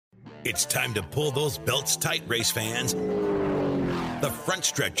It's time to pull those belts tight, race fans. The front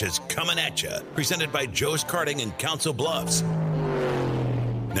stretch is coming at you, presented by Joe's Karting in Council Bluffs.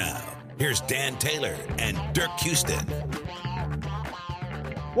 Now, here's Dan Taylor and Dirk Houston.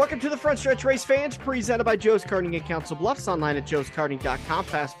 Welcome to the Front Stretch, race fans, presented by Joe's Karting in Council Bluffs, online at joeskarting.com.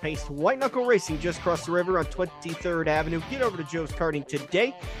 Fast-paced white-knuckle racing just across the river on 23rd Avenue. Get over to Joe's Karting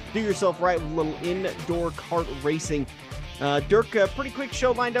today. Do yourself right with a little indoor kart racing. Dirk, pretty quick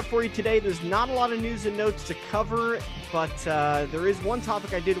show lined up for you today. There's not a lot of news and notes to cover, but there is one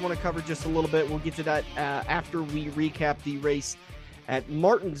topic I did want to cover just a little bit. We'll get to that after we recap the race at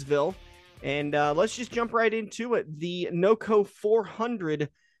Martinsville. And let's just jump right into it. The NOCO 400,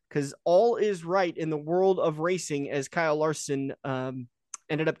 because all is right in the world of racing as Kyle Larson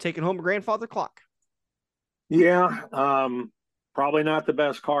ended up taking home a grandfather clock. Yeah, probably not the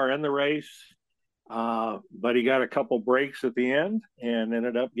best car in the race, but he got a couple breaks at the end and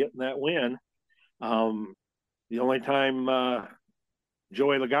ended up getting that win. The only time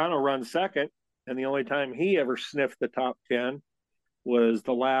Joey Logano runs second, and the only time he ever sniffed the top 10 was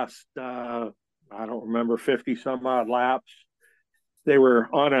the last, I don't remember, 50 some odd laps. They were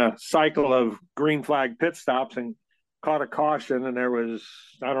on a cycle of green flag pit stops and caught a caution, and there was,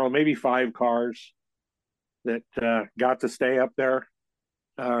 I don't know, maybe 5 cars that got to stay up there.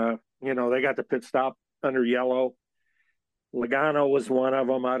 They got the pit stop under yellow. Logano was one of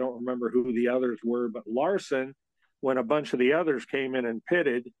them. I don't remember who the others were, but Larson, when a bunch of the others came in and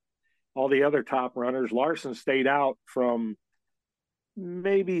pitted, all the other top runners, Larson stayed out from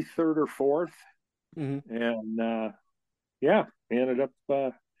maybe third or fourth. Mm-hmm. And he ended up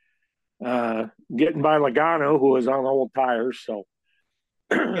getting by Logano, who was on old tires. So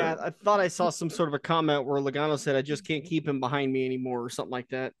yeah, I thought I saw some sort of a comment where Logano said, "I just can't keep him behind me anymore," or something like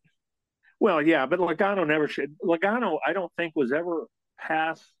that. Well, yeah, but Logano never should. Logano, I don't think, was ever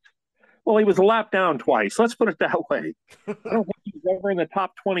past. Well, he was a lap down twice. Let's put it that way. I don't think he was ever in the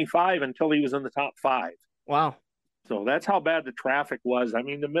top 25 until he was in the top 5. Wow. So that's how bad the traffic was. I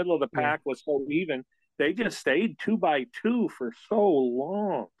mean, the middle of the pack was so even. They just stayed 2 by 2 for so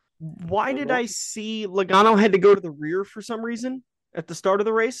long. Why did I see Logano had to go to the rear for some reason at the start of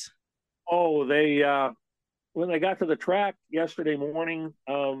the race? Oh, they when they got to the track yesterday morning,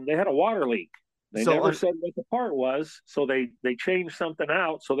 they had a water leak. They never said what the part was, so they changed something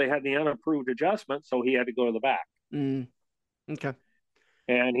out. So they had the unapproved adjustment, so he had to go to the back. Okay.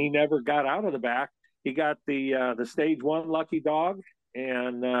 And he never got out of the back. He got the stage 1 lucky dog.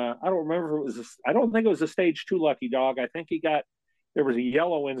 And I don't remember if it was, I don't think it was a stage 2 lucky dog. I think there was a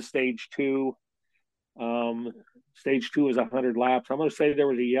yellow in stage 2. Stage 2 is 100 laps. I'm going to say there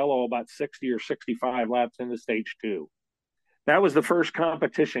was a yellow about 60 or 65 laps into stage 2. That was the first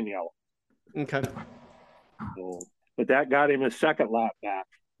competition yellow. Okay. So, but that got him his second lap back.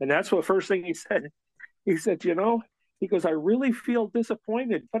 And that's what first thing he said. He said, he goes, "I really feel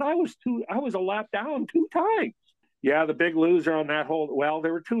disappointed, but I was a lap down 2 times." Yeah, the big loser on that whole, well,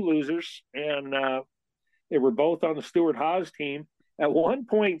 there were 2 losers, and they were both on the Stewart Haas team. At one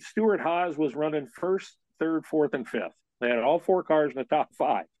point, Stewart Haas was running first, third, fourth, and fifth. They had all 4 cars in the top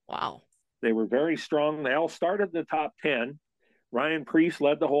 5. Wow. They were very strong. They all started in the top 10. Ryan Preece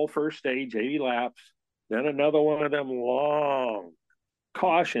led the whole first stage, 80 laps. Then another one of them long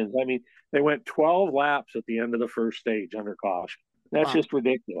cautions. I mean, they went 12 laps at the end of the first stage under caution. That's just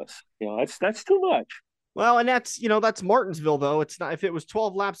ridiculous. That's too much. Well, and that's Martinsville, though. It's not, if it was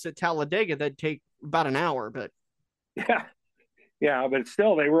 12 laps at Talladega, that'd take about an hour, but yeah, but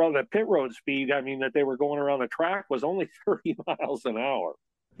still, they were on the pit road speed. I mean, that they were going around the track was only 30 miles an hour.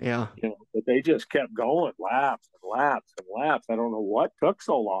 Yeah. But they just kept going laps and laps and laps. I don't know what took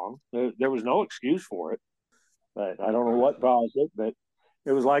so long. There was no excuse for it, but I don't know what caused it, but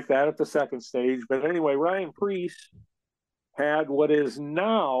it was like that at the second stage. But anyway, Ryan Preece had what is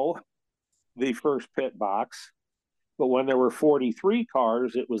now the first pit box, but when there were 43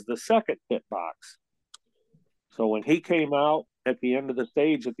 cars, it was the second pit box. So when he came out at the end of the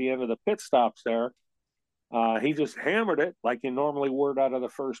stage, at the end of the pit stops there, he just hammered it like you normally would out of the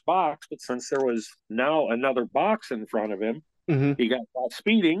first box. But since there was now another box in front of him, he got caught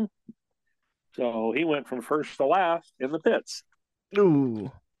speeding. So he went from first to last in the pits.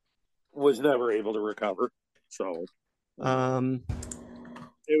 Ooh. Was never able to recover. So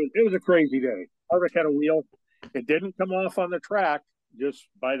it was a crazy day. Harvick had a wheel. It didn't come off on the track just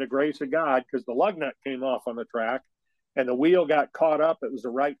by the grace of God, because the lug nut came off on the track and the wheel got caught up. It was the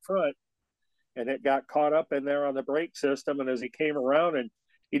right front, and it got caught up in there on the brake system. And as he came around, and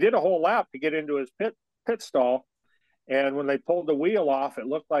he did a whole lap to get into his pit stall, and when they pulled the wheel off, it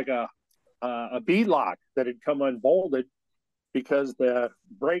looked like a bead lock that had come unbolted, because the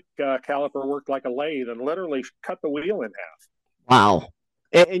brake caliper worked like a lathe and literally cut the wheel in half. Wow.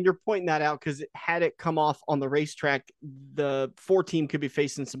 And you're pointing that out because had it come off on the racetrack, the 4 team could be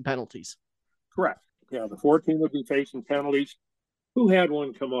facing some penalties. Correct. Yeah, the 14 would be facing penalties. Who had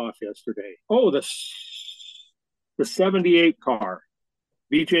one come off yesterday? Oh, the 78 car.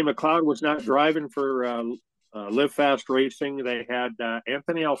 BJ McLeod was not driving for Live Fast Racing. They had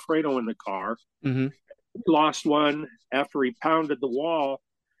Anthony Alfredo in the car. Mm-hmm. He lost one after he pounded the wall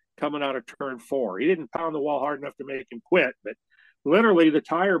coming out of turn 4. He didn't pound the wall hard enough to make him quit, but literally the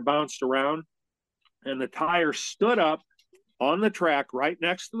tire bounced around and the tire stood up on the track right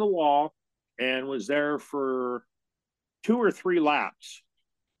next to the wall and was there for 2 or 3 laps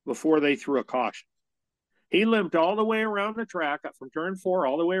before they threw a caution. He limped all the way around the track from turn 4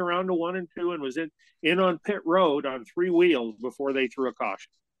 all the way around to 1 and 2 and was in on pit road on 3 wheels before they threw a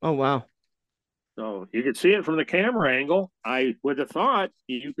caution. Oh, wow. So you could see it from the camera angle. I would have thought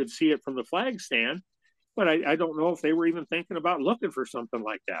you could see it from the flag stand, but I don't know if they were even thinking about looking for something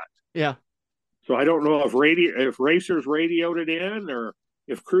like that. Yeah. So I don't know if racers radioed it in or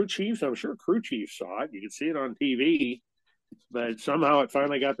if crew chiefs, I'm sure crew chiefs saw it. You could see it on TV, but somehow it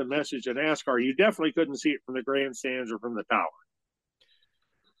finally got the message to NASCAR. You definitely couldn't see it from the grandstands or from the tower.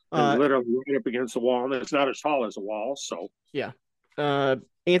 It's literally right up against the wall, and it's not as tall as a wall. So yeah.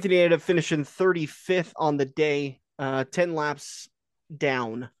 Anthony ended up finishing 35th on the day, 10 laps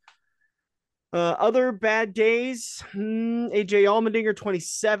down. Other bad days, AJ Allmendinger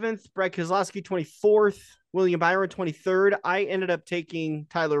 27th, Brad Keselowski 24th, William Byron 23rd. I ended up taking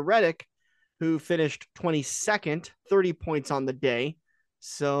Tyler Reddick, who finished 22nd, 30 points on the day.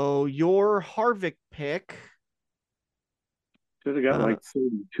 So your Harvick pick should have got like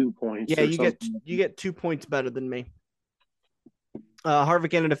 32 points. Yeah, you get 2 points better than me.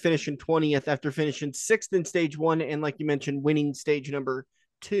 Harvick ended up finishing 20th after finishing 6th in stage 1 and, like you mentioned, winning stage number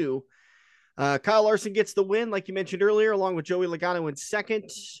 2. Kyle Larson gets the win, like you mentioned earlier, along with Joey Logano in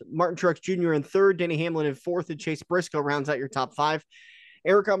 2nd, Martin Truex Jr. in 3rd, Denny Hamlin in 4th, and Chase Briscoe rounds out your top 5.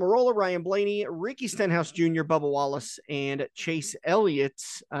 Eric Almirola, Ryan Blaney, Ricky Stenhouse Jr., Bubba Wallace, and Chase Elliott.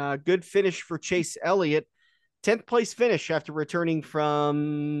 Good finish for Chase Elliott. 10th place finish after returning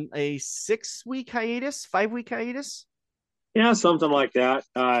from a 5-week hiatus. Yeah, something like that.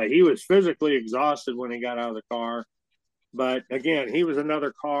 He was physically exhausted when he got out of the car. But again, he was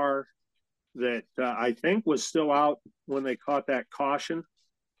another car that I think was still out when they caught that caution.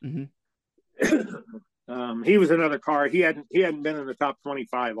 Mm-hmm. He was another car. He hadn't been in the top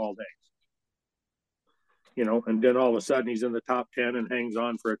 25 all day. And then all of a sudden he's in the top 10 and hangs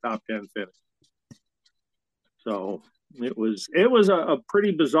on for a top 10 finish. So it was a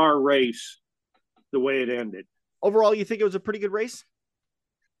pretty bizarre race the way it ended. Overall, you think it was a pretty good race?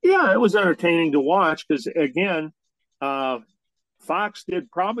 Yeah, it was entertaining to watch because, again, Fox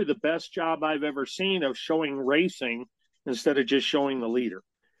did probably the best job I've ever seen of showing racing instead of just showing the leader.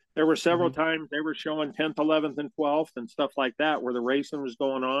 There were several times they were showing 10th, 11th, and 12th and stuff like that where the racing was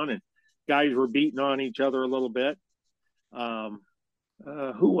going on and guys were beating on each other a little bit. Who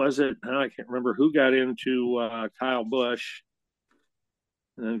was it? I can't remember who got into Kyle Busch.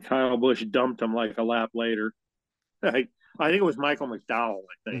 And then Kyle Busch dumped him like a lap later. I think it was Michael McDowell,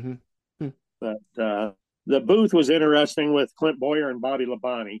 I think. Mm-hmm. But the booth was interesting with Clint Boyer and Bobby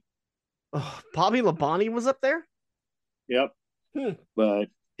Labonte. Oh, Bobby Labonte was up there? Yep. But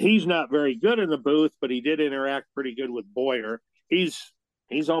he's not very good in the booth, but he did interact pretty good with Boyer. He's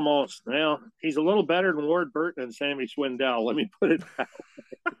almost, he's a little better than Ward Burton and Sammy Swindell. Let me put it that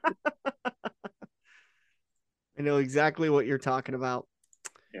way. I know exactly what you're talking about.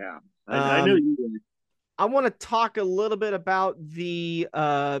 Yeah, I knew you would. I want to talk a little bit about the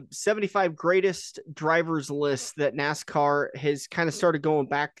 75 greatest drivers list that NASCAR has kind of started going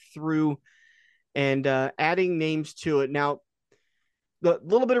back through and adding names to it. Now, the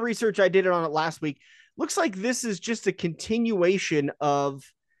little bit of research I did on it last week, looks like this is just a continuation of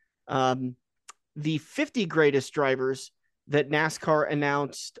the 50 greatest drivers that NASCAR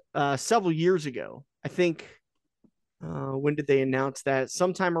announced several years ago. I think, when did they announce that?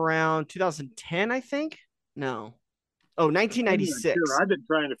 Sometime around 2010, I think. No. Oh, 1996. Sure. I've been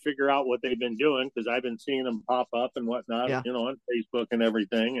trying to figure out what they've been doing because I've been seeing them pop up and whatnot, on Facebook and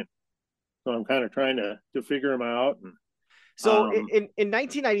everything. And so I'm kind of trying to figure them out. And, so in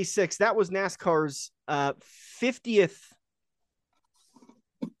 1996, that was NASCAR's 50th.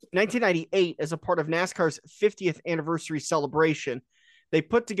 1998, as a part of NASCAR's 50th anniversary celebration, they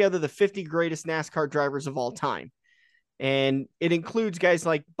put together the 50 greatest NASCAR drivers of all time. And it includes guys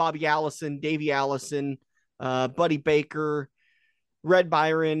like Bobby Allison, Davey Allison, Buddy Baker, Red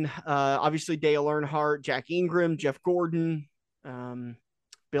Byron, obviously Dale Earnhardt, Jack Ingram, Jeff Gordon,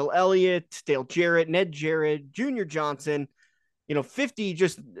 Bill Elliott, Dale Jarrett, Ned Jarrett, Junior Johnson. 50,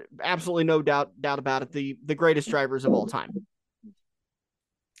 just absolutely no doubt about it, the greatest drivers of all time.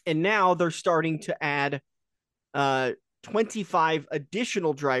 And now they're starting to add 25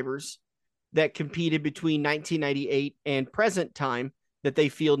 additional drivers that competed between 1998 and present time that they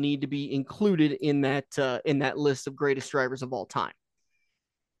feel need to be included in that list of greatest drivers of all time.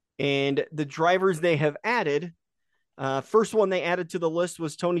 And the drivers they have added, first one they added to the list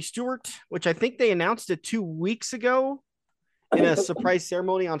was Tony Stewart, which I think they announced it 2 weeks ago in a surprise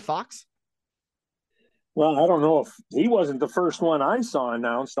ceremony on Fox. Well, I don't know if he wasn't the first one I saw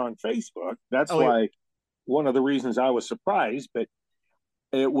announced on Facebook. That's why one of the reasons I was surprised, but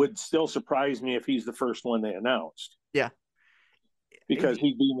it would still surprise me if he's the first one they announced. Yeah. Because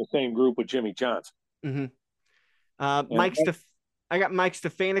he'd be in the same group with Jimmy Johnson. Mm-hmm. I got Mike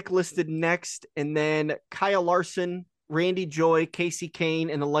Stefanik listed next, and then Kyle Larson, Randy Joy, Casey Kane,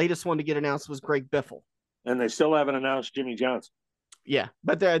 and the latest one to get announced was Greg Biffle. And they still haven't announced Jimmy Johnson. Yeah,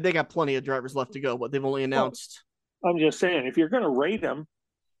 but they got plenty of drivers left to go, but they've only announced. Well, I'm just saying, if you're going to rate them,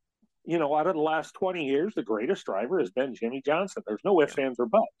 out of the last 20 years, the greatest driver has been Jimmy Johnson. There's no ifs, ands, or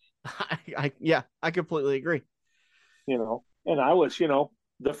buts. I completely agree. And I was,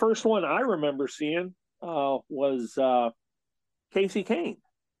 the first one I remember seeing was Casey Kane.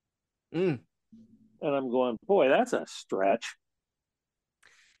 And I'm going, boy, that's a stretch.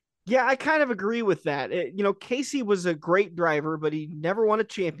 Yeah, I kind of agree with that. Casey was a great driver, but he never won a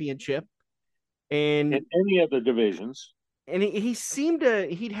championship. And in any of the divisions. And he seemed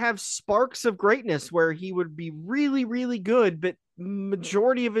he'd have sparks of greatness where he would be really, really good, but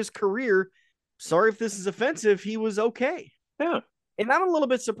majority of his career, sorry if this is offensive, he was okay. Yeah. And I'm a little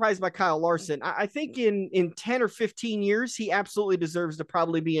bit surprised by Kyle Larson. I think in 10 or 15 years, he absolutely deserves to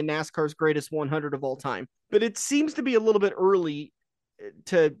probably be in NASCAR's greatest 100 of all time. But it seems to be a little bit early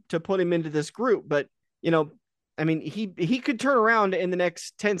to put him into this group. But, he could turn around in the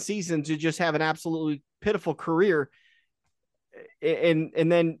next 10 seasons to just have an absolutely pitiful career. And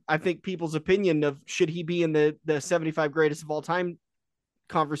then I think people's opinion of should he be in the 75 greatest of all time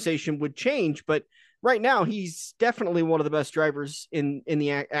conversation would change. But right now, he's definitely one of the best drivers in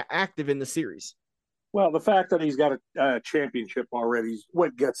the active in the series. Well, the fact that he's got a championship already is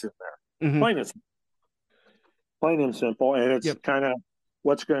what gets him there. Mm-hmm. Plain and simple. And it's kind of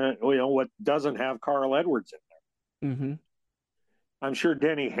what doesn't have Carl Edwards in there. Mm-hmm. I'm sure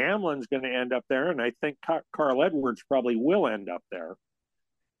Denny Hamlin's going to end up there, and I think Carl Edwards probably will end up there.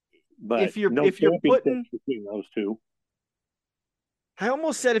 But if you're putting between those two. I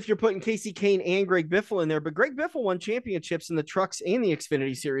almost said if you're putting Casey Kane and Greg Biffle in there, but Greg Biffle won championships in the trucks and the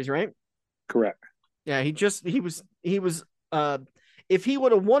Xfinity series, right? Correct. Yeah, he was if he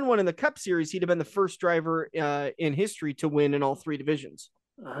would have won one in the Cup series, he'd have been the first driver in history to win in all three divisions.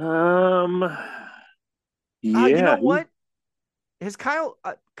 Yeah. You know what? Has Kyle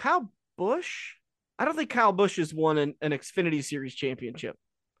Busch? I don't think Kyle Busch has won an Xfinity series championship.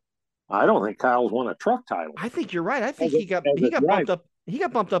 I don't think Kyle's won a truck title. I think you're right. I think he got bumped up. He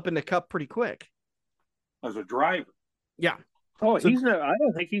got bumped up in the Cup pretty quick as a driver. Yeah. Oh, I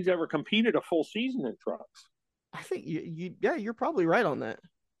don't think he's ever competed a full season in trucks. I think you're probably right on that.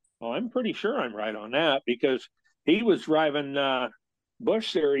 Well, I'm pretty sure I'm right on that because he was driving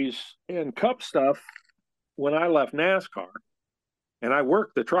Busch series and Cup stuff when I left NASCAR. And I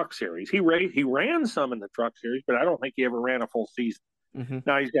worked the truck series. He ran some in the truck series, but I don't think he ever ran a full season. Mm-hmm.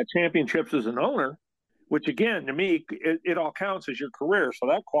 Now he's got championships as an owner, which again, to me, it all counts as your career. So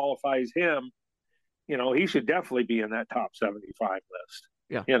that qualifies him. He should definitely be in that top 75 list.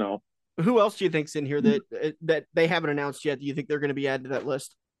 Yeah. Who else do you think's in here that they haven't announced yet? Do you think they're going to be added to that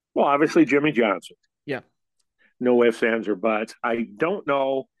list? Well, obviously Jimmy Johnson. Yeah. No ifs, ands, or buts. I don't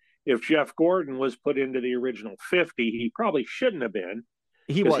know if Jeff Gordon was put into the original 50. He probably shouldn't have been.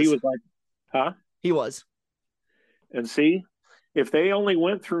 He was like, huh? He was. And see, if they only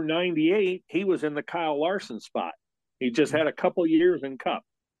went through 98, he was in the Kyle Larson spot. He just had a couple years in Cup.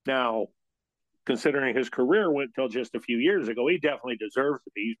 Now, considering his career went till just a few years ago, he definitely deserves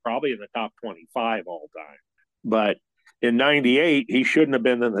to be. He's probably in the top 25 all time. But in 98, he shouldn't have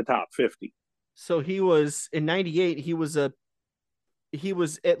been in the top 50. So he was in 98, he was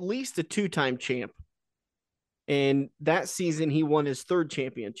at least a two-time champ. And that season he won his third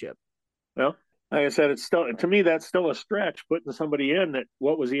championship. Well, like I said, it's still, to me, that's still a stretch putting somebody in that,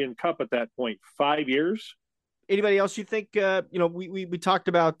 what was he in Cup at that point? 5 years? Anybody else you think, we talked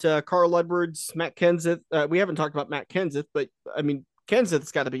about Carl Edwards, Matt Kenseth. We haven't talked about Matt Kenseth, but I mean,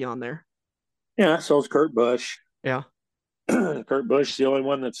 Kenseth's got to be on there. Yeah, so is Kurt Busch. Yeah. Kurt Busch, the only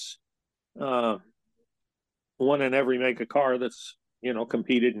one that's, one in every make of car that's,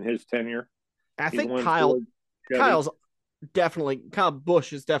 competed in his tenure. I He's think won Ford, Chevy. Kyle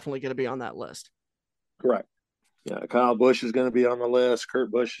Busch is definitely going to be on that list. Correct. Yeah, Kyle Busch is going to be on the list.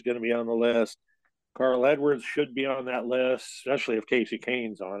 Kurt Busch is going to be on the list. Carl Edwards should be on that list, especially if Casey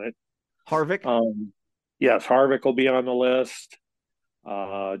Kane's on it. Harvick? Yes, Harvick will be on the list.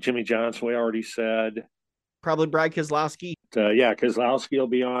 Jimmy Johnson, we already said. Probably Brad Keselowski. Yeah, Keselowski will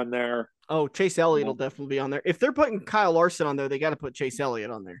be on there. Oh, Chase Elliott will definitely be on there. If they're putting Kyle Larson on there, they got to put Chase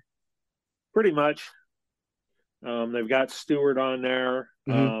Elliott on there. Pretty much. They've got Stewart on there.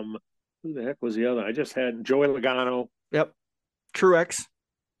 Mm-hmm. Who the heck was the other? I just had Joey Logano. Yep. Truex.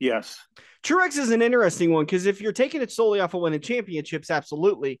 Yes. Truex is an interesting one because if you're taking it solely off of winning championships,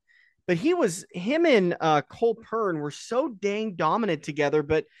 absolutely. But him and Cole Pearn were so dang dominant together.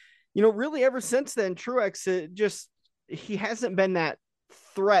 But, really ever since then, Truex, he hasn't been that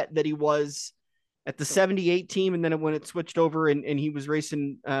threat that he was at the 78 team. And then when it switched over and he was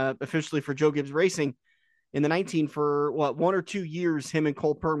racing officially for Joe Gibbs Racing in the 19 for 1 or 2 years, him and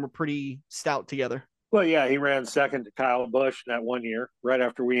Cole Pearn were pretty stout together. Well, yeah, he ran second to Kyle Busch that 1 year, right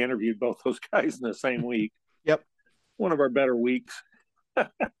after we interviewed both those guys in the same week. Yep. One of our better weeks.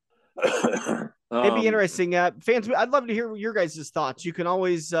 It'd be interesting. Fans, I'd love to hear your guys' thoughts. You can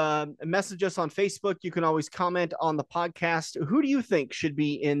always message us on Facebook. You can always comment on the podcast. Who do you think should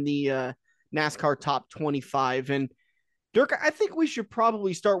be in the NASCAR top 25? And Dirk, I think we should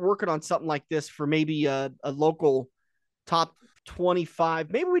probably start working on something like this for maybe a local top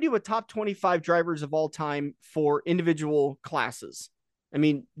 25. Maybe we do a top 25 drivers of all time for individual classes. I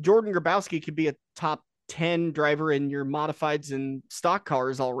mean, Jordan Grabowski could be a top 10 driver in your modifieds and stock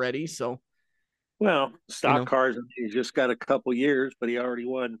cars already. So, well, stock cars, he's just got a couple years, but he already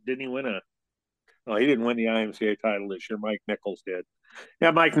won. Didn't he win he didn't win the IMCA title this year. Mike Nichols did.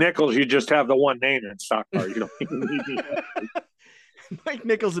 Yeah, Mike Nichols, you just have the one name in stock cars. You don't even need Mike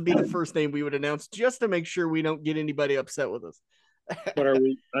Nichols would be the first name we would announce just to make sure we don't get anybody upset with us. But are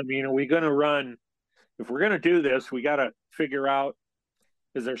we going to run? If we're going to do this, we got to figure out,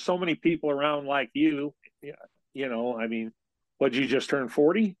 because there's so many people around like you. What'd you just turn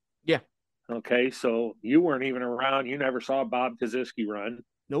 40? Yeah. Okay, so you weren't even around. You never saw Bob Koziski run.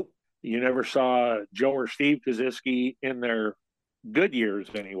 Nope. You never saw Joe or Steve Koziski in their good years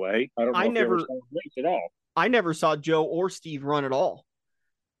anyway. I don't know if you ever saw them race at all. I never saw Joe or Steve run at all.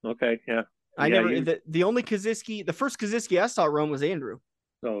 Okay, yeah. The only Koziski, the first Koziski I saw run was Andrew.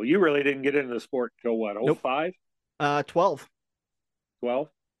 So you really didn't get into the sport until what, 05? 12. 12?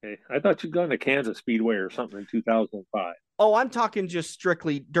 Okay. I thought you'd gone to Kansas Speedway or something in 2005. Oh, I'm talking just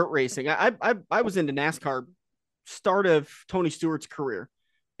strictly dirt racing. I was into NASCAR start of Tony Stewart's career.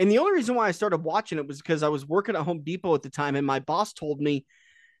 And the only reason why I started watching it was because I was working at Home Depot at the time, and my boss told me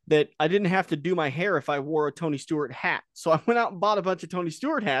that I didn't have to do my hair if I wore a Tony Stewart hat. So I went out and bought a bunch of Tony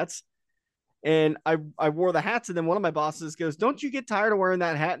Stewart hats, and I wore the hats. And then one of my bosses goes, "Don't you get tired of wearing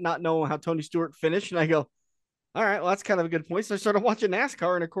that hat, not knowing how Tony Stewart finished?" And I go, "All right, well, that's kind of a good point." So I started watching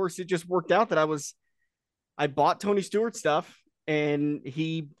NASCAR, and of course it just worked out that I bought Tony Stewart stuff, and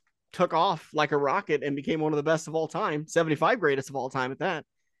he took off like a rocket and became one of the best of all time, 75 greatest of all time at that.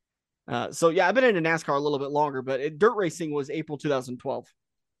 So yeah, I've been into NASCAR a little bit longer, but dirt racing was April 2012.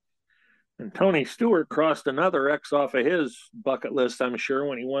 And Tony Stewart crossed another X off of his bucket list, I'm sure,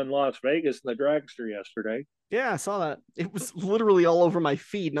 when he won Las Vegas in the dragster yesterday. Yeah, I saw that. It was literally all over my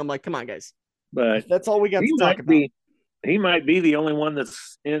feed, and I'm like, come on, guys. But that's all we got to talk about. He might be the only one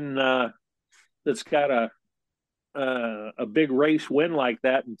that's that's got a big race win like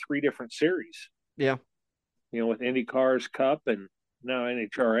that in 3 different series. Yeah. With IndyCar's Cup and now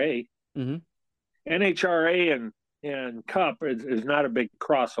NHRA. Mm-hmm. NHRA and Cup is not a big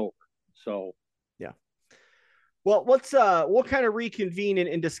crossover. So, yeah. Well, we'll kind of reconvene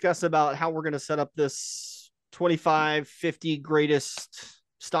and discuss about how we're going to set up this 25, 50 greatest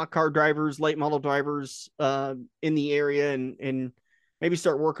stock car drivers, late model drivers in the area, and maybe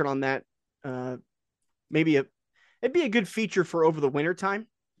start working on that. It'd be a good feature for over the winter time.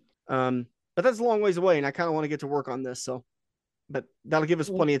 But that's a long ways away, and I kind of want to get to work on this. So, but that'll give us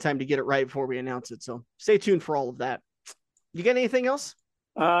plenty of time to get it right before we announce it. So stay tuned for all of that. You got anything else?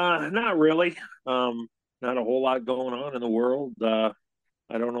 Not really. Not a whole lot going on in the world. I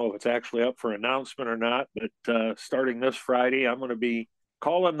don't know if it's actually up for announcement or not, but starting this Friday, I'm going to be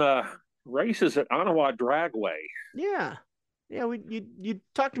calling the races at Ottawa Dragway. Yeah. Yeah, you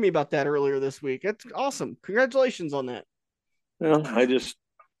talked to me about that earlier this week. That's awesome. Congratulations on that. Well,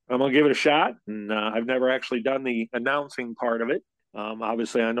 I'm going to give it a shot, and I've never actually done the announcing part of it.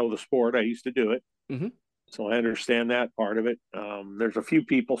 Obviously, I know the sport. I used to do it, so I understand that part of it. There's a few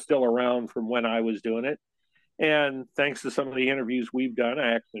people still around from when I was doing it, And thanks to some of the interviews we've done,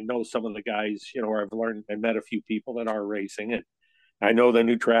 I actually know some of the guys, where I've learned and met a few people that are racing. And I know the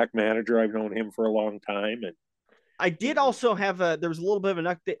new track manager. I've known him for a long time. And I did also have there was a little bit of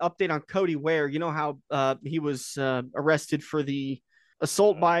an update on Cody Ware. You know how he was arrested for the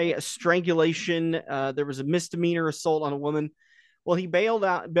assault by strangulation. There was a misdemeanor assault on a woman. Well, he bailed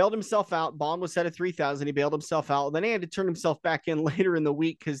himself out. Bond was set at $3,000. He bailed himself out. Then he had to turn himself back in later in the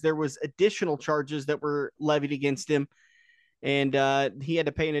week because there was additional charges that were levied against him, and he had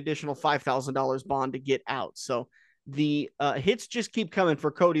to pay an additional $5,000 bond to get out. So the hits just keep coming for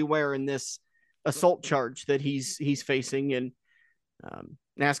Cody Ware in this assault charge that he's facing, and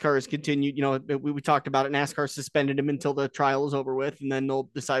NASCAR has continued. We talked about it. NASCAR suspended him until the trial is over with, and then they'll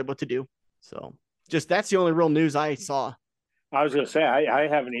decide what to do. So just that's the only real news I saw. I was going to say, I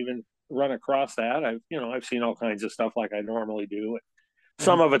haven't even run across that. I've seen all kinds of stuff like I normally do.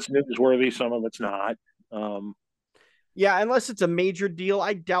 Some of it's newsworthy, some of it's not. Yeah, unless it's a major deal,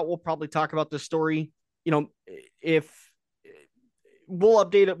 I doubt we'll probably talk about the story. If we'll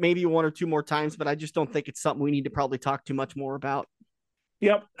update it maybe one or two more times, but I just don't think it's something we need to probably talk too much more about.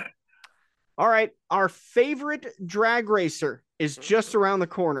 Yep. All right. Our favorite drag racer is just around the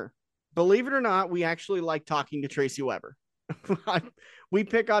corner. Believe it or not, we actually like talking to Tracy Weber. We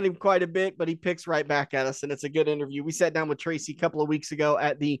pick on him quite a bit, but he picks right back at us, and it's a good interview. We sat down with Tracy a couple of weeks ago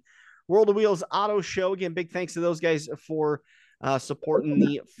at the World of Wheels Auto Show. Again, big thanks to those guys for supporting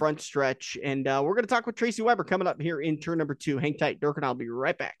the front stretch. And we're going to talk with Tracy Weber coming up here in turn number 2. Hang tight, Dirk, and I'll be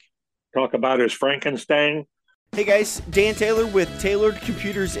right back. Talk about his Frankenstein. Hey guys, Dan Taylor with Tailored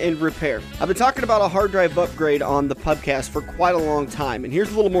Computers and Repair. I've been talking about a hard drive upgrade on the podcast for quite a long time, and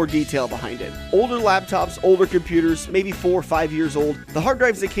here's a little more detail behind it. Older laptops, older computers, maybe 4 or 5 years old, the hard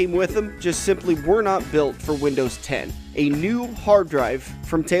drives that came with them just simply were not built for Windows 10. A new hard drive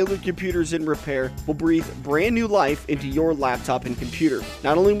from Tailored Computers and Repair will breathe brand new life into your laptop and computer.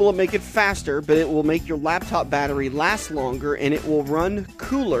 Not only will it make it faster, but it will make your laptop battery last longer, and it will run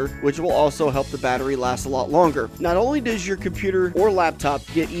cooler, which will also help the battery last a lot longer. Not only does your computer or laptop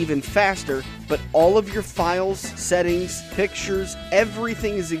get even faster, but all of your files, settings, pictures,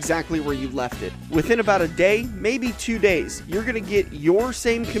 everything is exactly where you left it. Within about a day, maybe 2 days, you're going to get your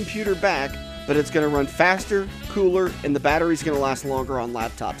same computer back, but it's going to run faster, cooler, and the battery's going to last longer on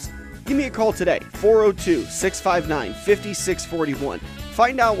laptops. Give me a call today, 402-659-5641.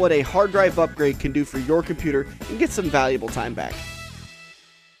 Find out what a hard drive upgrade can do for your computer and get some valuable time back.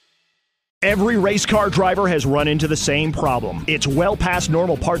 Every race car driver has run into the same problem. It's well past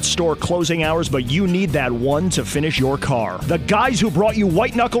normal parts store closing hours, but you need that one to finish your car. The guys who brought you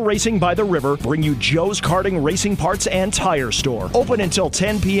White Knuckle Racing by the River bring you Joe's Karting Racing Parts and Tire Store. Open until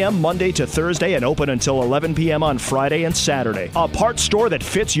 10 p.m. Monday to Thursday and open until 11 p.m. on Friday and Saturday. A parts store that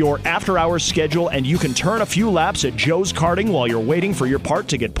fits your after-hours schedule, and you can turn a few laps at Joe's Karting while you're waiting for your part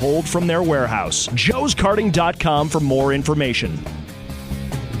to get pulled from their warehouse. joeskarting.com for more information.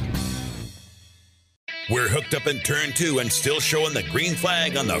 We're hooked up in turn 2 and still showing the green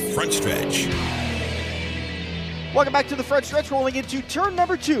flag on the front stretch. Welcome back to the front stretch, rolling into turn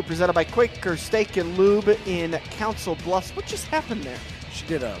number 2, presented by Quaker Steak and Lube in Council Bluffs. What just happened there? She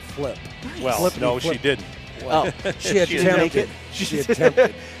did a flip. Well, no, she didn't. Well, she attempted. She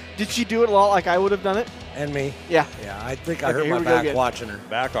attempted. Did she do it a lot like I would have done it? And me? Yeah. Yeah, I think I hurt my back watching her.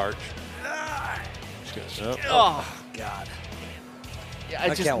 Back arch. Oh, God.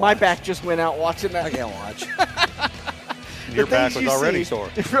 Yeah, my back just went out watching that. I can't watch. Your back was already sore.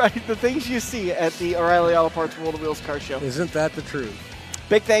 Right, the things you see at the O'Reilly Auto Parts World of Wheels car show. Isn't that the truth?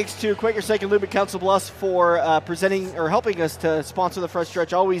 Big thanks to Quaker Steak and Lube at Council Bluffs for presenting or helping us to sponsor the front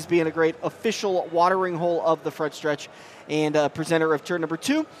stretch, always being a great official watering hole of the front stretch and presenter of turn number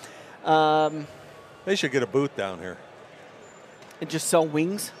 2. They should get a booth down here. And just sell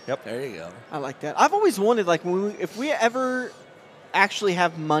wings? Yep. There you go. I like that. I've always wanted, like, if we ever actually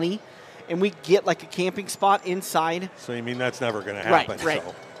have money and we get like a camping spot inside. So you mean that's never going to happen? Right.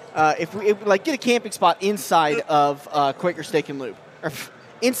 So. If we get a camping spot inside of Quaker Steak and Lube, or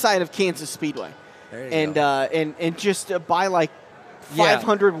inside of Kansas Speedway, and just buy like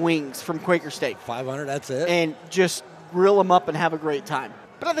 500 wings from Quaker Steak. 500, that's it. And just grill them up and have a great time.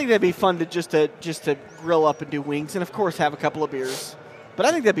 But I think that'd be fun to just to grill up and do wings, and of course have a couple of beers. But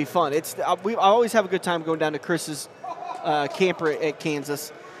I think that'd be fun. I always have a good time going down to Chris's camper at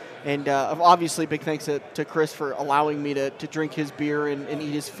Kansas, and obviously big thanks to Chris for allowing me to drink his beer and eat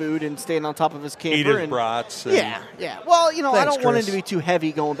his food and staying on top of his camper. Eat his brats. Yeah. Well, I don't want it Chris. to be too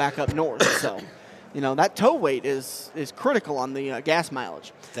heavy going back up north, so that tow weight is critical on the gas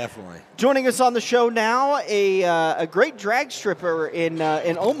mileage. Definitely. Joining us on the show now, a great drag stripper in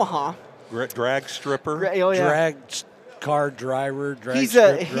Omaha, drag stripper. Oh, yeah. Drag car driver. Drag He's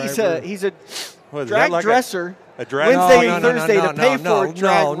a drag dresser. A drag Wednesday and Thursday to pay for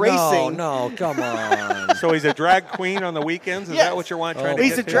drag racing. No, come on. So he's a drag queen on the weekends? Is that what you're trying to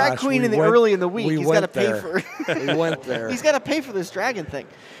He's get a drag to? queen early in the week. He's got to pay for We went there. He's got to pay for this dragon thing.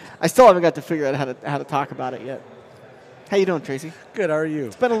 I still haven't got to figure out how to talk about it yet. How you doing, Tracy? Good, how are you?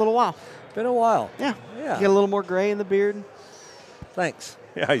 It's been a little while. Been a while. Yeah. Yeah. You got a little more gray in the beard. Thanks.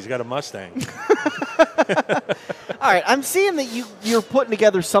 Yeah, he's got a Mustang. All right, I'm seeing that you're putting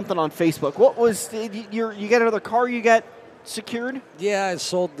together something on Facebook. What was you got another car you got secured? Yeah, I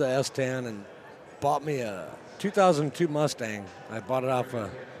sold the S10 and bought me a 2002 Mustang. I bought it off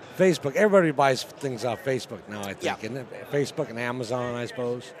of Facebook. Everybody buys things off Facebook now, I think. Yeah. Isn't it? Facebook and Amazon, I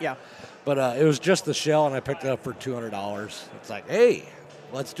suppose. Yeah. But it was just the shell, and I picked it up for $200. It's like, hey,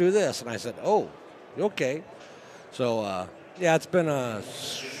 let's do this. And I said, oh, okay. So, yeah, it's been a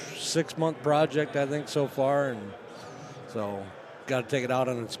 6-month project, I think, so far. And so got to take it out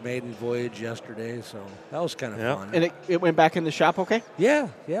on its maiden voyage yesterday. So that was kind of fun. And it went back in the shop okay? Yeah,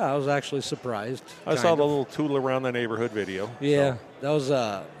 I was actually surprised. I saw the little tool around the neighborhood video. Yeah, that was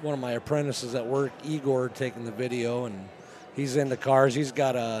one of my apprentices at work, Igor, taking the video, and he's into cars. He's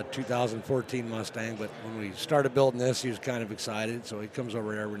got a 2014 Mustang, but when we started building this, he was kind of excited, so he comes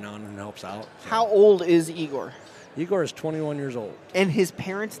over every now and then and helps out. So. How old is Igor? Igor is 21 years old. And his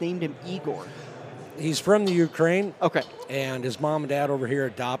parents named him Igor. He's from the Ukraine. Okay. And his mom and dad over here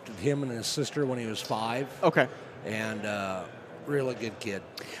adopted him and his sister when he was 5. Okay. And really good kid.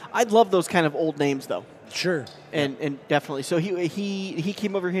 I'd love those kind of old names, though. Sure. And definitely. So he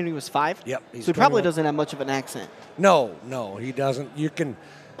came over here when he was 5? Yep. So he probably doesn't have much of an accent. No, he doesn't. You can,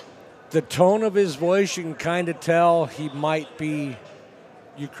 the tone of his voice, you can kind of tell he might be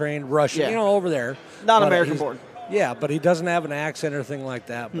Ukraine, Russian, over there. Not American born. Yeah, but he doesn't have an accent or anything like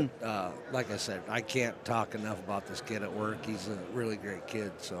that. But like I said, I can't talk enough about this kid at work. He's a really great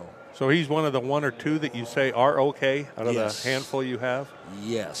kid. So he's one of the 1 or 2 that you say are okay out of the handful you have?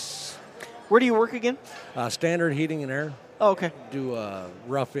 Yes. Where do you work again? Standard Heating and Air. Oh, okay. Do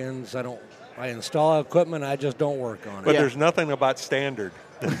rough ends. I install equipment. I just don't work on it. But there's nothing about Standard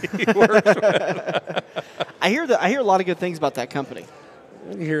that he works with. I hear a lot of good things about that company.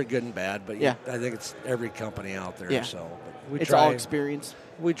 You hear good and bad, but I think it's every company out there. Yeah. So it's all experience.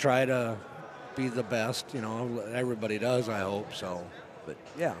 We try to be the best. Everybody does, I hope. So, but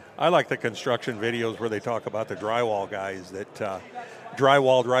yeah. I like the construction videos where they talk about the drywall guys that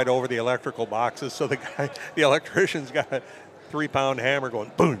drywalled right over the electrical boxes. So the electrician's got a 3-pound hammer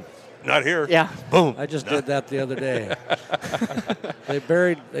going boom. Not here. Yeah. Boom. I just did that the other day. They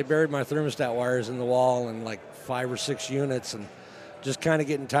buried my thermostat wires in the wall in like 5 or 6 units, and just kind of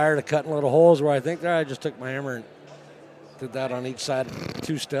getting tired of cutting little holes where I think I just took my hammer and did that on each side of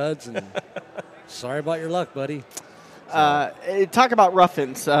 2 studs. And sorry about your luck, buddy. Talk about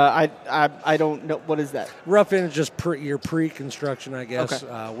rough-ins. I don't know. What is that? Rough-in is just your pre-construction, I guess.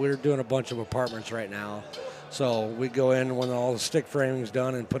 Okay. We're doing a bunch of apartments right now. So we go in when all the stick framing's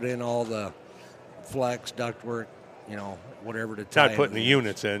done and put in all the flex, ductwork, whatever to tie. Not putting the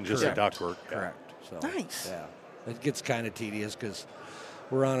units in, just the ductwork. Correct. So, nice. Yeah. It gets kind of tedious because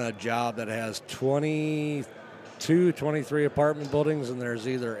we're on a job that has 22, 23 apartment buildings, and there's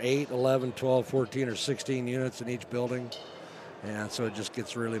either 8, 11, 12, 14, or 16 units in each building. And so it just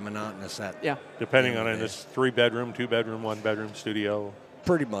gets really monotonous. Depending on it, it's 3-bedroom, 2-bedroom, 1-bedroom studio.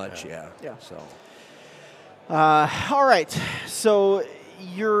 Pretty much, yeah. So. All right. So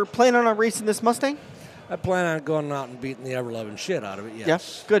you're planning on racing this Mustang? I plan on going out and beating the ever-loving shit out of it, yes.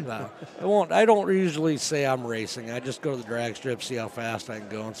 Yes, good. I don't usually say I'm racing. I just go to the drag strip, see how fast I can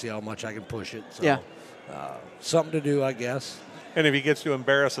go, and see how much I can push it. So, something to do, I guess. And if he gets to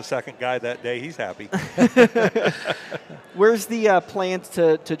embarrass a second guy that day, he's happy. Where's the plans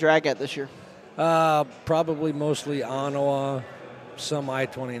to drag at this year? Probably mostly Onawa, some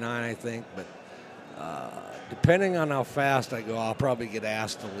I-29, I think, but depending on how fast I go, I'll probably get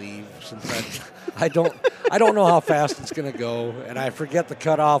asked to leave since I don't know how fast it's going to go, and I forget the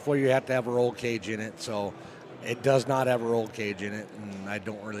cutoff where you have to have a roll cage in it. So it does not have a roll cage in it, and I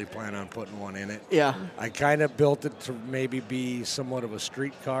don't really plan on putting one in it. Yeah. I kind of built it to maybe be somewhat of a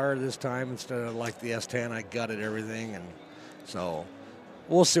street car this time instead of like the S10. I gutted everything, and so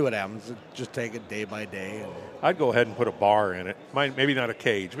we'll see what happens. Just take it day by day. I'd go ahead and put a bar in it. Maybe not a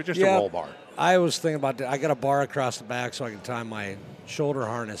cage, but just a roll bar. I was thinking about that. I got a bar across the back so I can tie my shoulder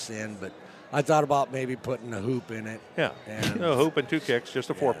harness in, but I thought about maybe putting a hoop in it. Yeah, a hoop and 2 kicks, just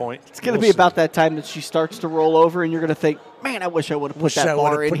a 4-point. It's going to be about that time that she starts to roll over, and you're going to think, man, I wish I would have put that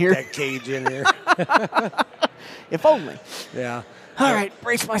bar in here. That cage in here. If only. Yeah. All right,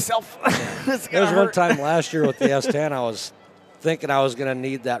 brace myself. There was one time last year with the S10, I was thinking I was going to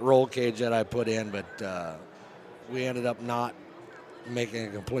need that roll cage that I put in, but we ended up not making a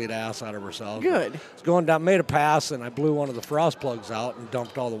complete ass out of ourselves. Good. It's going down, made a pass, and I blew one of the frost plugs out and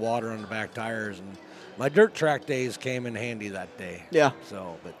dumped all the water on the back tires. And my dirt track days came in handy that day. Yeah.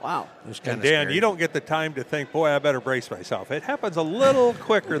 So, but wow. It was kind And of Dan, scary. you don't get the time to think, boy, I better brace myself. It happens a little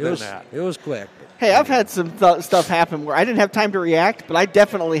quicker than that. It was quick. Hey, I've had some stuff happen where I didn't have time to react, but I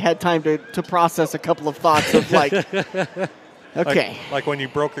definitely had time to process a couple of thoughts of like, okay. Like when you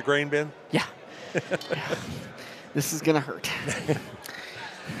broke the grain bin? Yeah. This is going to hurt.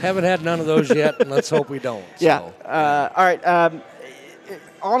 Haven't had none of those yet, and let's hope we don't. Yeah. So. All right.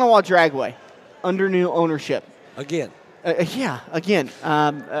 Ottawa Dragway, under new ownership. Again. Again.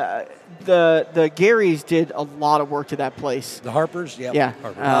 The Garys did a lot of work to that place. The Harpers? Yep. Yeah.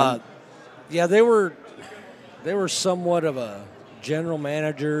 Harpers. Yeah, they were somewhat of a general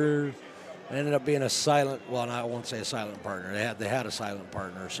manager. Ended up being a silent, well, I won't say a silent partner. They had a silent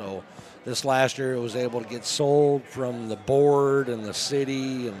partner. So this last year it was able to get sold from the board and the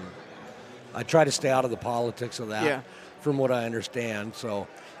city, and I try to stay out of the politics of that from what I understand. So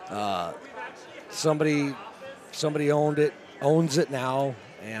somebody owns it now,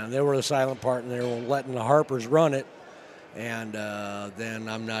 and they were the silent partner. They were letting the Harpers run it, and then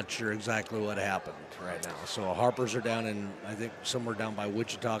I'm not sure exactly what happened right now. So Harpers are down in, I think, somewhere down by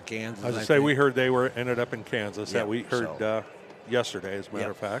Wichita, Kansas. I was going to say, we heard they ended up in Kansas. Yeah, that we heard yesterday, as a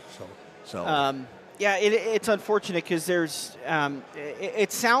matter of fact. It's unfortunate because there's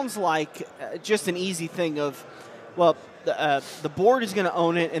it sounds like just an easy thing of, well, the board is going to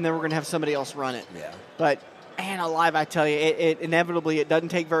own it, and then we're going to have somebody else run it. Yeah. But man alive, I tell you, it inevitably, it doesn't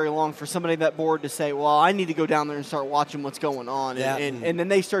take very long for somebody on that board to say, well, I need to go down there and start watching what's going on. Yeah. And then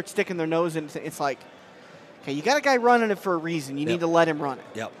they start sticking their nose in. It's like, okay, you got a guy running it for a reason. You need to let him run it.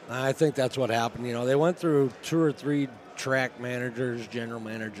 Yep. I think that's what happened. You know, they went through 2 or 3 track managers, general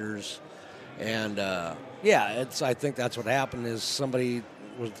managers, and I think that's what happened is somebody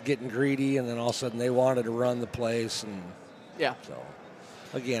was getting greedy, and then all of a sudden they wanted to run the place, and so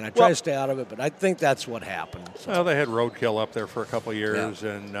again, I try to stay out of it, but I think that's what happened. So. Well, they had roadkill up there for a couple of years,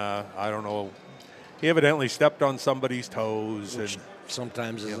 and I don't know. He evidently stepped on somebody's toes, Which and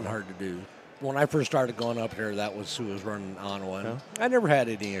sometimes isn't hard to do. When I first started going up here, that was who was running Ottawa. I never had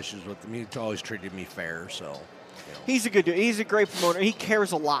any issues with him. He always treated me fair, so. He's a good dude. He's a great promoter. He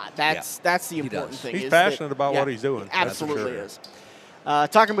cares a lot. That's the important thing. He's passionate about what he's doing. Absolutely is.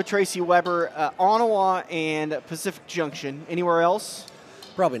 Talking with Tracy Weber, Ottawa and Pacific Junction. Anywhere else?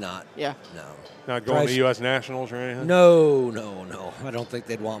 Probably not. Yeah. No. Not going to U.S. Nationals or anything? No. I don't think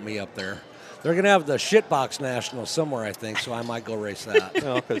they'd want me up there. They're going to have the shitbox national somewhere, I think, so I might go race that.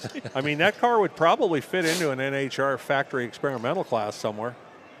 That car would probably fit into an NHR factory experimental class somewhere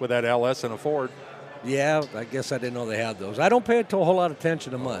with that LS and a Ford. Yeah, I guess I didn't know they had those. I don't pay a whole lot of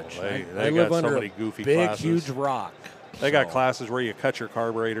attention to much. They I live got under so many a goofy big, classes. huge rock. They got classes where you cut your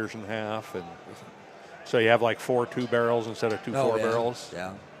carburetors in half, and so you have like 4 2-barrels instead of 2 4-barrels.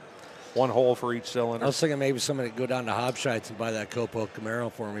 Yeah. 1 hole for each cylinder. I was thinking maybe somebody would go down to Hobshites and buy that Copo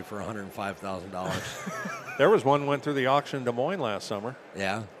Camaro for me for $105,000. There was one went through the auction in Des Moines last summer.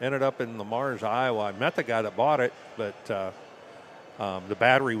 Yeah. Ended up in Lamar's, Iowa. I met the guy that bought it, but the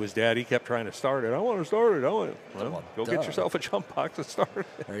battery was dead. He kept trying to start it. I want to start it. Well, go get yourself a jump box and start it.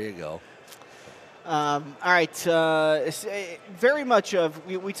 There you go. All right. Very much of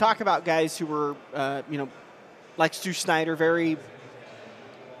we talk about guys who were, like Stu Snyder.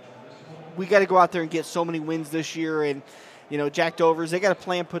 We got to go out there and get so many wins this year, and Jack Dovers. They got a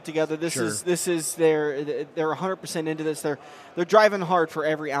plan put together. They're 100% into this. They're driving hard for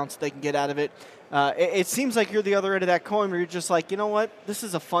every ounce they can get out of it. It seems like you're the other end of that coin where you're just like, you know what? This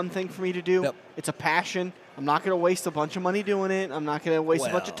is a fun thing for me to do. Yep. It's a passion. I'm not going to waste a bunch of money doing it. I'm not going to waste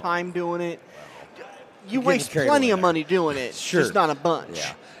a bunch of time doing it. You waste plenty of money doing it, just not a bunch.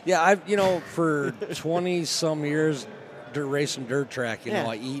 Yeah. I've for 20-some years racing dirt track,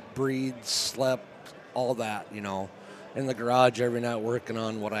 I eat, breathe, slept, all that, in the garage every night working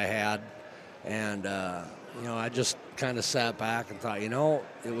on what I had. And, I just kind of sat back and thought,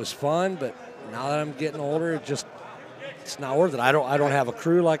 it was fun, but now that I'm getting older, it's not worth it. I don't have a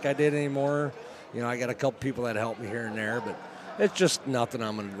crew like I did anymore. I got a couple people that help me here and there, but it's just nothing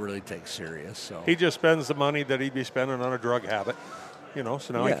I'm going to really take serious. So he just spends the money that he'd be spending on a drug habit, so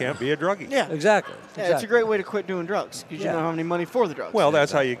now he can't be a druggie. Yeah, exactly. It's a great way to quit doing drugs because you don't have any money for the drugs. Well,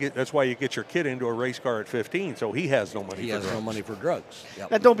 that's why you get your kid into a race car at 15, so he has no money. No money for drugs. Now,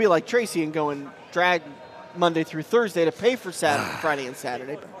 don't be like Tracy and go and drag Monday through Thursday to pay for Friday and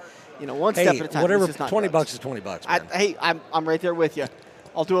Saturday. But, one step at a time. Whatever, It's just not $20 drugs. is $20, man. Hey, I'm right there with you.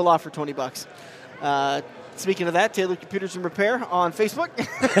 I'll do a lot for $20. Speaking of that, Taylor Computers and Repair on Facebook.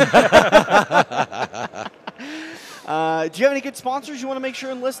 Do you have any good sponsors you want to make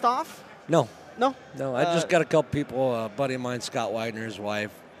sure and list off? No. No? No, I just got a couple people, a buddy of mine, Scott Widener, his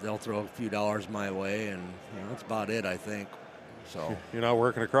wife, they'll throw a few dollars my way, and that's about it, I think. So You're not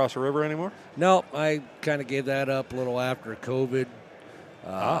working across the river anymore? no, I kind of gave that up a little after COVID.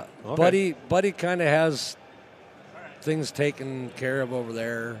 Okay. Buddy kind of has things taken care of over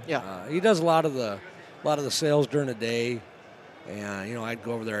there. Yeah. He does a lot of the sales during the day, and I'd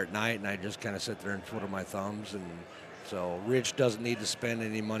go over there at night and I'd just kind of sit there and twiddle my thumbs. And so Rich doesn't need to spend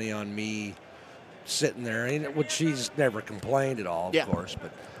any money on me sitting there, which she's never complained at all, of course.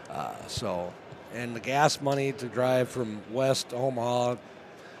 But and the gas money to drive from West Omaha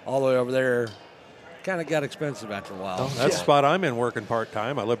all the way over there kind of got expensive after a while. Oh, that's the spot I'm in working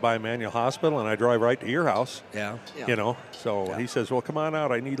part-time. I live by Emmanuel Hospital, and I drive right to your house. Yeah. So he says, well, come on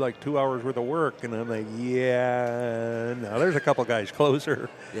out. I need like 2 hours worth of work. And I'm like, yeah. Now, there's a couple guys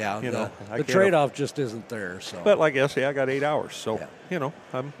closer. Yeah. I The can't trade-off just isn't there. So. But like yesterday, I got 8 hours. So,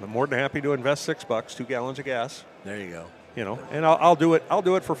 I'm more than happy to invest $6, 2 gallons of gas. There you go. And I'll do it. I'll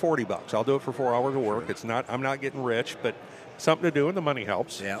do it for $40. I'll do it for 4 hours of work. I'm not getting rich, but something to do, and the money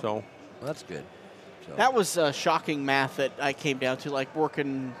helps. Yeah. So that's good. So. That was shocking math that I came down to, like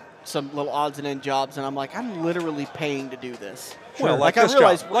working some little odds and end jobs, and I'm like, I'm literally paying to do this. Well, like I this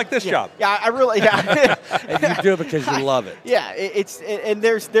realized, job. Like this job. Yeah, I really, yeah. And you do it because you love it. Yeah, and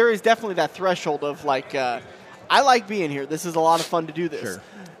there is definitely that threshold of like, I like being here. This is a lot of fun to do this. Sure.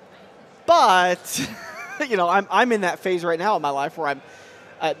 But, I'm in that phase right now in my life where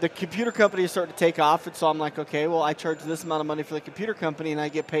the computer company is starting to take off, and so I'm like, okay, well, I charge this amount of money for the computer company, and I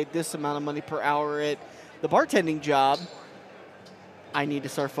get paid this amount of money per hour at the bartending job. I need to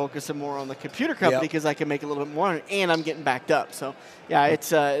start focusing more on the computer company because I can make a little bit more, and I'm getting backed up. So, yeah, it's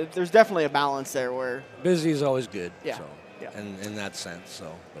there's definitely a balance there where busy is always good. Yeah. So, and in that sense.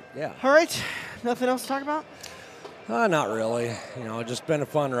 So, but yeah. All right, nothing else to talk about? Not really. It's just been a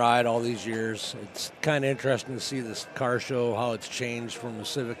fun ride all these years. It's kind of interesting to see this car show, how it's changed from the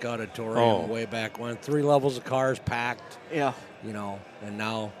Civic Auditorium way back when. 3 levels of cars packed. Yeah. And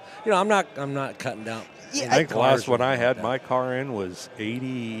now, I'm not cutting down. Yeah, I think the last one I had my car in was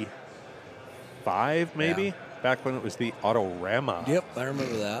 85, maybe, back when it was the Autorama. Yep, I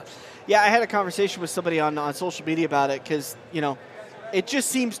remember that. Yeah, I had a conversation with somebody on social media about it because, it just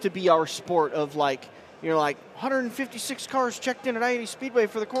seems to be our sport of like, 156 cars checked in at I-80 Speedway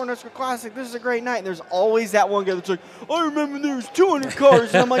for the Cornhusker Classic. This is a great night. And there's always that one guy that's like, I remember there was 200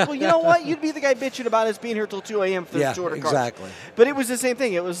 cars. And I'm like, well, you know what? You'd be the guy bitching about us being here till 2 a.m. for there's 200 cars. Exactly. But it was the same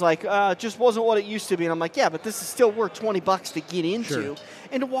thing. It was like, just wasn't what it used to be. And I'm like, yeah, but this is still worth $20 to get into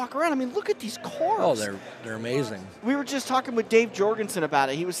and to walk around. I mean, look at these cars. Oh, they're amazing. We were just talking with Dave Jorgensen about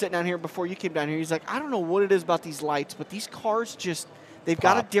it. He was sitting down here before you came down here. He's like, I don't know what it is about these lights, but these cars just... They've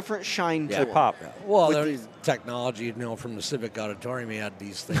got a different shine to them. Pop. Well, there's technology, from the Civic Auditorium, you had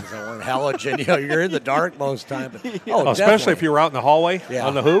these things that weren't halogen. You're in the dark most time. But, especially if you were out in the hallway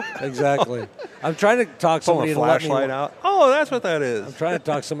on the hoop. Exactly. I'm trying to talk somebody to let me out. Oh, that's what that is. I'm trying to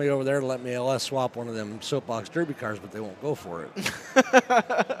talk somebody over there to let me LS swap one of them soapbox derby cars, but they won't go for it.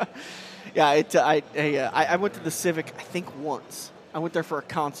 I went to the Civic, I think, once. I went there for a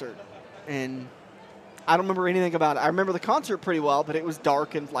concert, and I don't remember anything about it. I remember the concert pretty well, but it was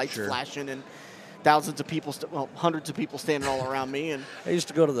dark and lights flashing and thousands of people, hundreds of people standing all around me. And I used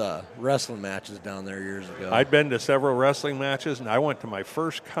to go to the wrestling matches down there years ago. I'd been to several wrestling matches, and I went to my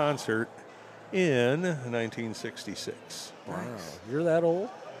first concert in 1966. Wow, you're that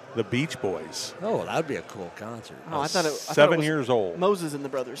old? The Beach Boys. Oh, that'd be a cool concert. Oh, I thought it 7 was years old. Moses and the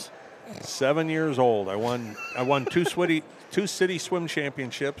Brothers. 7 years old. I won two city swim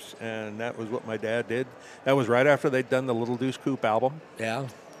championships, and that was what my dad did. That was right after they'd done the Little Deuce Coupe album. Yeah.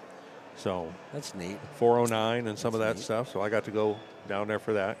 So that's neat. 409 and some of that stuff. So I got to go down there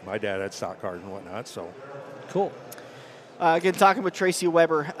for that. My dad had stock cars and whatnot. So cool. Again, talking with Tracy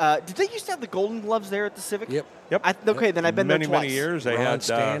Weber. Did they used to have the Golden Gloves there at the Civic? Yep. Then I've been there twice. Many years. They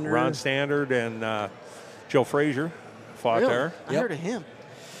had Ron Standard and Joe Frazier fought there. I heard of him.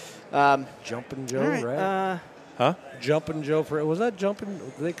 Jumpin' Joe, right? Huh? Jumpin' Joe Frazier. Was that Jumpin'?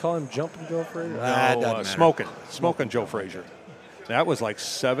 Did they call him Jumpin' Joe Frazier? No, Smoking Joe Frazier. That was like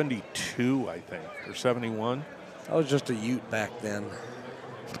 72, I think, or 71. I was just a Ute back then.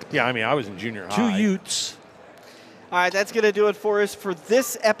 Yeah, I was in junior high. 2 Utes. All right, that's going to do it for us for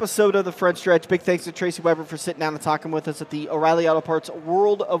this episode of The Front Stretch. Big thanks to Tracy Weber for sitting down and talking with us at the O'Reilly Auto Parts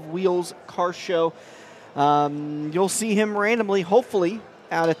World of Wheels car show. You'll see him randomly, hopefully,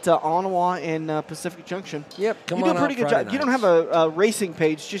 out at Ottawa and Pacific Junction. Yep, come you on do a pretty out good Friday job. You don't nights. have a racing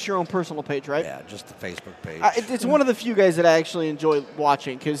page, just your own personal page, right? Yeah, just the Facebook page. It's one of the few guys that I actually enjoy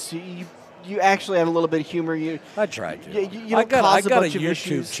watching because you actually have a little bit of humor. I try to. You don't cause I got a bunch of YouTube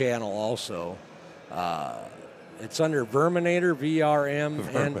issues. channel also. It's under Verminator,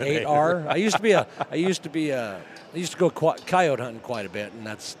 VRMN8R. I used to go coyote hunting quite a bit, and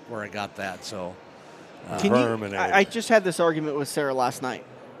that's where I got that. So, I just had this argument with Sarah last night.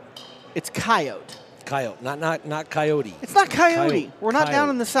 It's coyote. Coyote, not coyote. It's not coyote. We're not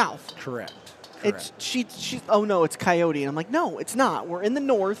down in the south. Correct. It's she's. Oh no, it's coyote. And I'm like, no, it's not. We're in the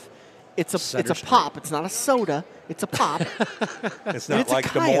north. It's a pop. It's not a soda. It's a pop. It's not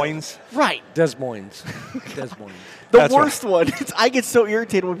like Des Moines. Right. Des Moines. The worst one. I get so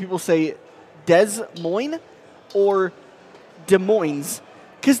irritated when people say Des Moines or Des Moines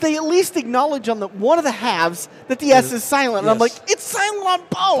because they at least acknowledge on one of the halves that the S is silent. Yes. And I'm like, it's silent on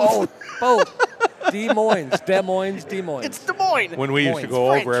both. Both. Des Moines. It's Des Moines. When we used to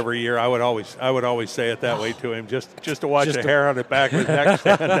go over every year, I would always say it that way to him, just to watch the hair on the back of his neck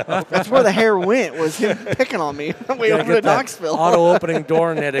stand up. That's where the hair went, was him picking on me way over to Knoxville. Auto-opening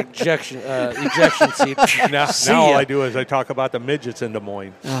door and that ejection seat. Now all I do is I talk about the midgets in Des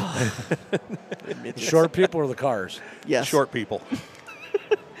Moines. The short people or the cars? Yes. Short people.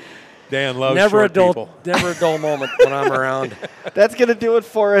 Dan loves never short people. Never a dull moment when I'm around. That's going to do it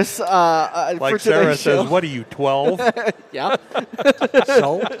for us like for Sarah today's show. says, what are you, 12? Yeah.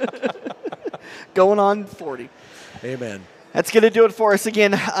 So? Going on 40. Amen. That's going to do it for us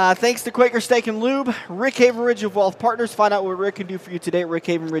again. Thanks to Quaker Steak and Lube, Rick Havenridge of Wealth Partners. Find out what Rick can do for you today at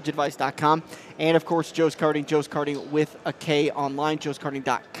rickhavenridgeadvice.com. And, of course, Joe's Karting with a K online,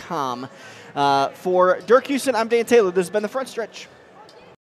 joeskarting.com. For Dirk Houston, I'm Dan Taylor. This has been The Front Stretch.